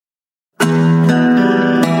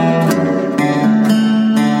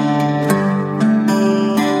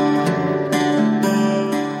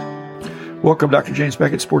Welcome, Dr. James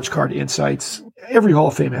Beckett, Sports Card Insights. Every Hall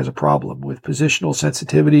of Fame has a problem with positional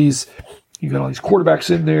sensitivities. You got all these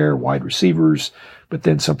quarterbacks in there, wide receivers, but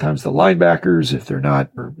then sometimes the linebackers, if they're not,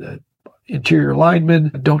 or the interior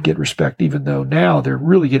linemen, don't get respect, even though now they're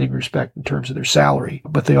really getting respect in terms of their salary.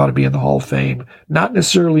 But they ought to be in the Hall of Fame, not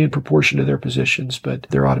necessarily in proportion to their positions, but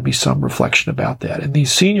there ought to be some reflection about that. And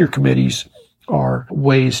these senior committees are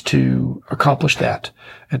ways to accomplish that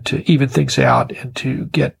and to even things out and to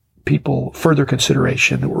get people further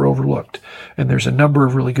consideration that were overlooked. And there's a number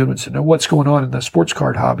of really good ones. And now what's going on in the sports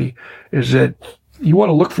card hobby is that you want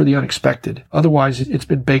to look for the unexpected. Otherwise, it's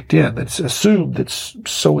been baked in. It's assumed that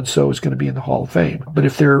so-and-so is going to be in the Hall of Fame. But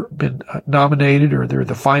if they're been nominated or they're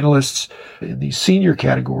the finalists in these senior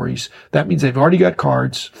categories, that means they've already got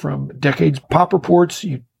cards from decades. Pop reports,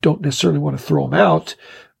 you don't necessarily want to throw them out.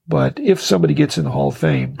 But if somebody gets in the Hall of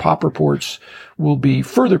Fame, pop reports will be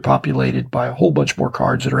further populated by a whole bunch more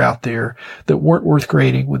cards that are out there that weren't worth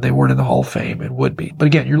grading when they weren't in the Hall of Fame and would be. But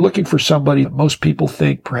again, you're looking for somebody that most people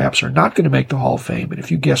think perhaps are not going to make the Hall of Fame. And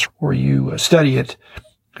if you guess or you study it,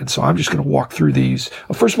 and so I'm just going to walk through these.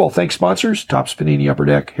 First of all, thanks sponsors, Topps Panini Upper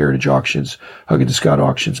Deck, Heritage Auctions, Huggins & Scott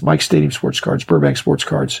Auctions, Mike Stadium Sports Cards, Burbank Sports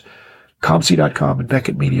Cards, ComC.com, and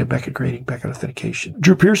Beckett Media, Beckett Grading, Beckett Authentication.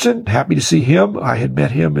 Drew Pearson, happy to see him. I had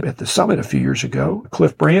met him at the Summit a few years ago.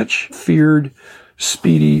 Cliff Branch, feared,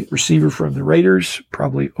 speedy receiver from the Raiders,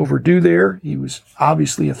 probably overdue there. He was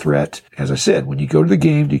obviously a threat. As I said, when you go to the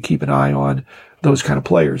game, do you keep an eye on those kind of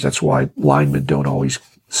players? That's why linemen don't always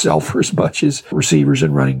sell for as much as receivers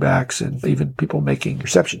and running backs and even people making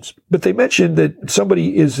receptions. But they mentioned that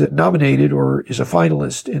somebody is nominated or is a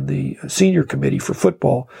finalist in the senior committee for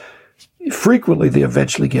football. Frequently, they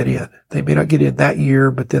eventually get in. They may not get in that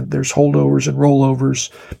year, but then there's holdovers and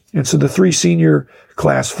rollovers. And so the three senior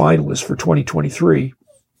class finalists for 2023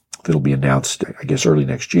 that'll be announced, I guess, early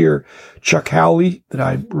next year. Chuck Howley, that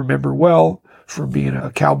I remember well from being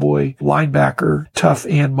a Cowboy linebacker, tough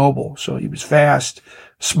and mobile. So he was fast,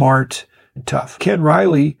 smart, and tough. Ken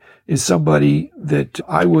Riley is somebody that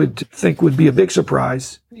I would think would be a big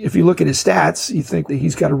surprise. If you look at his stats, you think that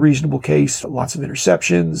he's got a reasonable case, lots of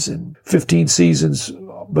interceptions and 15 seasons,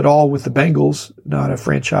 but all with the Bengals, not a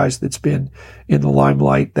franchise that's been in the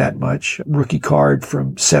limelight that much. Rookie card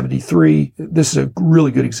from 73. This is a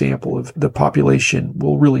really good example of the population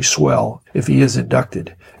will really swell if he is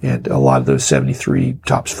inducted. And a lot of those 73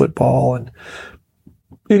 Topps football and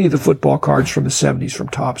any of the football cards from the 70s from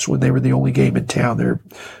Topps when they were the only game in town, there are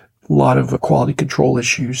a lot of quality control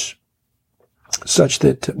issues such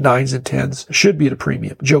that 9s and 10s should be at a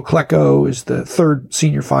premium. Joe Klecko is the third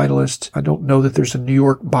senior finalist. I don't know that there's a New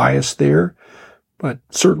York bias there, but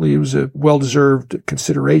certainly it was a well-deserved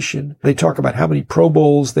consideration. They talk about how many Pro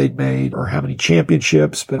Bowls they'd made or how many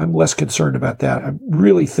championships, but I'm less concerned about that. I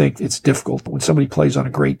really think it's difficult when somebody plays on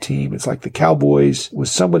a great team. It's like the Cowboys.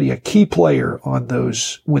 Was somebody a key player on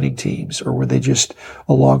those winning teams, or were they just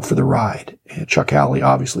along for the ride? And Chuck Howley,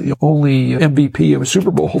 obviously, the only MVP of a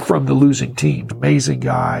Super Bowl from the losing team. Amazing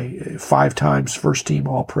guy, 5 times first-team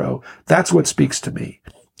All-Pro. That's what speaks to me.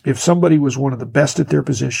 If somebody was one of the best at their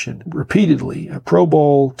position repeatedly, a Pro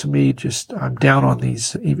Bowl, to me, just, I'm down on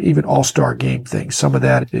these, even All-Star game things. Some of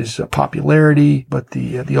that is popularity, but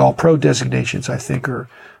the All-Pro designations, I think, are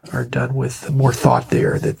done with more thought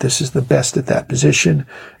there, that this is the best at that position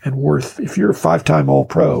and worth, if you're a 5-time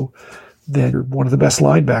All-Pro, then you're one of the best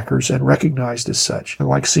linebackers and recognized as such. I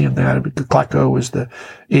like seeing that. Klecko was the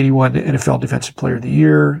 81 NFL Defensive Player of the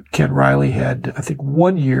Year. Ken Riley had, I think,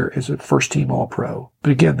 1 year as a first-team All-Pro.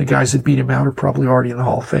 But again, the guys that beat him out are probably already in the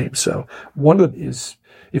Hall of Fame. So one of them is,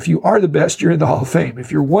 if you are the best, you're in the Hall of Fame.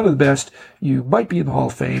 If you're one of the best, you might be in the Hall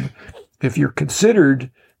of Fame. If you're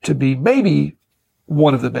considered to be maybe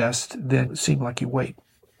one of the best, then it seems like you wait.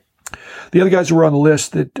 The other guys who were on the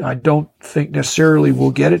list that I don't think necessarily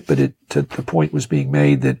will get it, but the point was being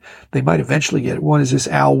made that they might eventually get it. One is this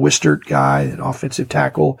Al Wistert guy, an offensive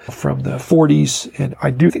tackle from the 40s. And I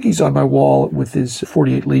do think he's on my wall with his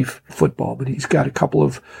 48 leaf football, but he's got a couple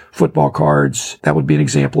of football cards. That would be an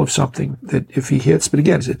example of something that if he hits, but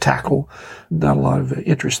again, he's a tackle, not a lot of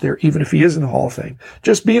interest there, even if he is in the Hall of Fame.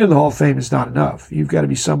 Just being in the Hall of Fame is not enough. You've got to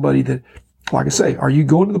be somebody that, like I say, are you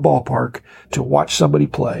going to the ballpark to watch somebody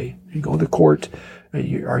play? You go to the court.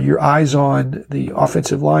 Are your eyes on the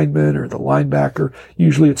offensive lineman or the linebacker?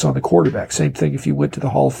 Usually it's on the quarterback. Same thing if you went to the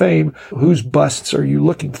Hall of Fame. Whose busts are you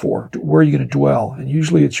looking for? Where are you going to dwell? And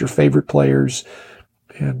usually it's your favorite players.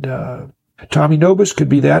 And Tommy Nobis could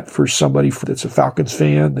be that for somebody that's a Falcons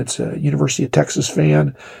fan, that's a University of Texas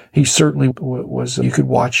fan. He certainly was, you could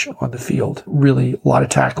watch on the field. Really, a lot of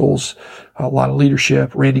tackles, a lot of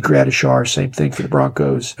leadership. Randy Gradishar, same thing for the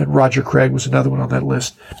Broncos. And Roger Craig was another one on that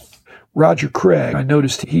list. Roger Craig, I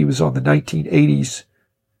noticed he was on the 1980s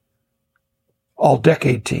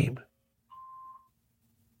All-Decade team.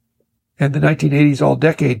 And the 1980s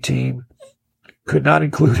All-Decade team could not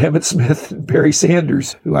include Emmitt Smith and Barry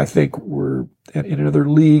Sanders, who I think were in another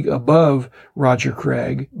league above Roger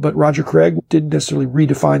Craig. But Roger Craig didn't necessarily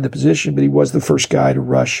redefine the position, but he was the first guy to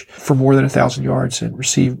rush for more than 1,000 yards and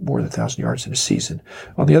receive more than 1,000 yards in a season.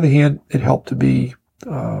 On the other hand, it helped to be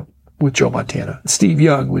with Joe Montana. Steve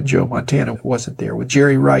Young when Joe Montana wasn't there, with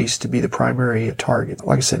Jerry Rice to be the primary target.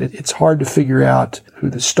 Like I said, it's hard to figure out who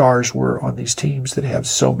the stars were on these teams that have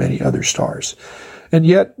so many other stars. And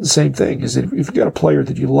yet, the same thing is that if you've got a player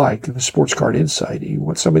that you like in the Sports Card Insight, you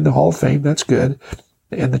want somebody in the Hall of Fame, that's good.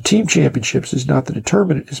 And the team championships is not the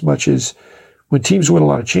determinant as much as when teams win a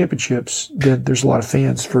lot of championships, then there's a lot of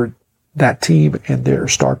fans for that team and their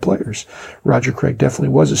star players. Roger Craig definitely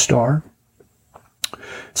was a star.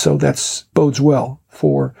 So that's bodes well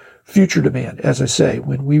for future demand. As I say,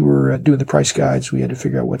 when we were doing the price guides, we had to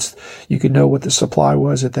figure out you could know what the supply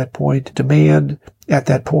was at that point, demand at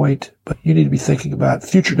that point, but you need to be thinking about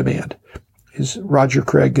future demand. Is Roger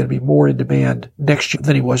Craig going to be more in demand next year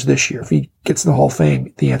than he was this year? If he gets in the Hall of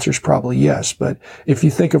Fame, the answer is probably yes. But if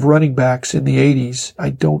you think of running backs in the 80s, I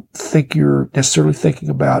don't think you're necessarily thinking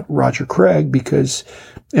about Roger Craig, because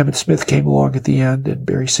Emmitt Smith came along at the end and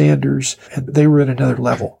Barry Sanders, and they were at another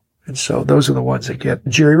level. And so those are the ones that get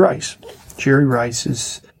Jerry Rice. Jerry Rice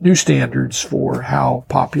is new standards for how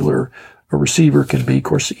popular a receiver can be. Of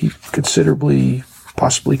course, he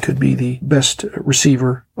possibly could be the best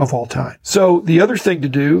receiver of all time. So the other thing to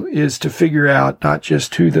do is to figure out not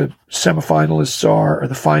just who the semifinalists are or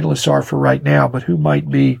the finalists are for right now, but who might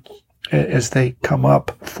be as they come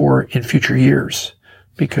up for in future years,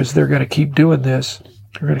 because they're going to keep doing this.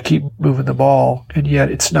 They're going to keep moving the ball, and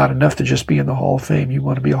yet it's not enough to just be in the Hall of Fame. You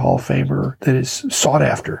want to be a Hall of Famer that is sought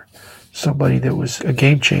after, somebody that was a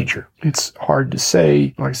game changer. It's hard to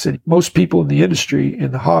say. Like I said, most people in the industry,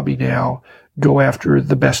 in the hobby now, go after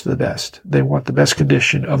the best of the best. They want the best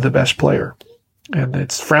condition of the best player. And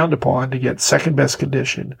it's frowned upon to get second best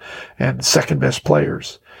condition and second best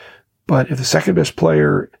players. But if the second best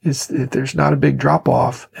player if there's not a big drop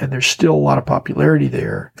off and there's still a lot of popularity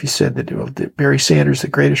there, if you said that Barry Sanders, the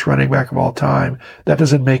greatest running back of all time, that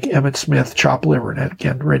doesn't make Emmitt Smith chop liver. And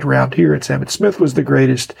again, right around here, it's Emmitt Smith was the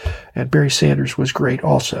greatest and Barry Sanders was great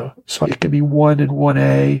also. So it can be 1 and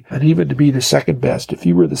 1A, and even to be the second best. If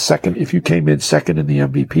you came in second in the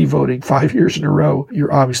MVP voting 5 years in a row,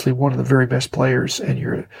 you're obviously one of the very best players, and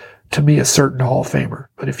you're, to me, a certain Hall of Famer.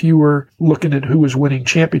 But if you were looking at who was winning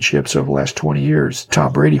championships over the last 20 years,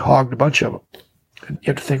 Tom Brady hogged a bunch of them. And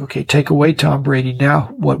you have to think, okay, take away Tom Brady,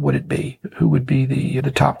 now what would it be? Who would be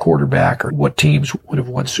the top quarterback, or what teams would have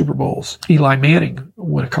won Super Bowls? Eli Manning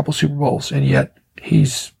won a couple Super Bowls, and yet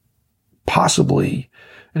he's possibly,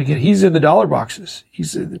 and again, he's in the dollar boxes.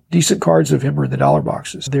 Decent cards of him are in the dollar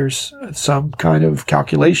boxes. There's some kind of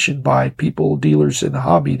calculation by people, dealers in the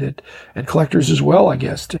hobby, and collectors as well, I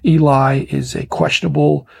guess. Eli is a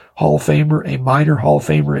questionable Hall of Famer, a minor Hall of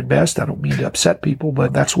Famer at best. I don't mean to upset people,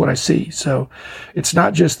 but that's what I see. So it's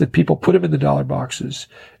not just that people put him in the dollar boxes.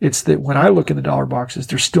 It's that when I look in the dollar boxes,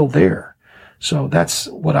 they're still there. So that's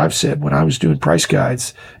what I've said when I was doing price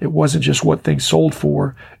guides. It wasn't just what things sold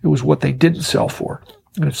for. It was what they didn't sell for.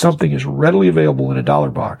 And if something is readily available in a dollar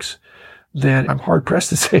box, then I'm hard pressed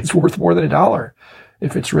to say it's worth more than $1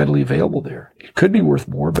 if it's readily available there. It could be worth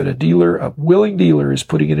more, but a willing dealer is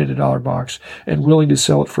putting it in a dollar box and willing to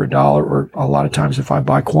sell it for $1, or a lot of times if I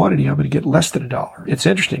buy quantity, I'm going to get less than $1. It's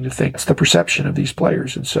interesting to think it's the perception of these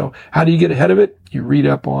players. And so how do you get ahead of it? You read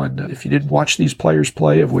up on, if you didn't watch these players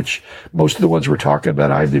play, of which most of the ones we're talking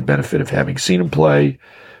about, I have the benefit of having seen them play.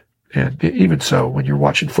 And even so, when you're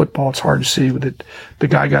watching football, it's hard to see that the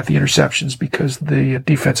guy got the interceptions because the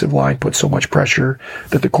defensive line put so much pressure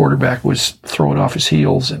that the quarterback was throwing off his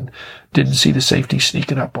heels and didn't see the safety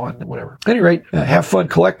sneaking up on whatever. At any rate, have fun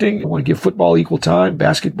collecting. I want to give football equal time,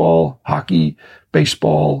 basketball, hockey,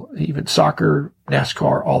 baseball, even soccer,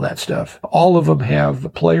 NASCAR, all that stuff. All of them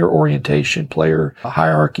have player orientation, player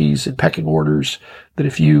hierarchies and pecking orders that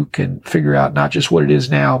if you can figure out not just what it is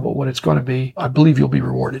now, but what it's going to be, I believe you'll be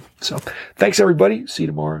rewarded. So thanks, everybody. See you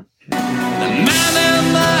tomorrow.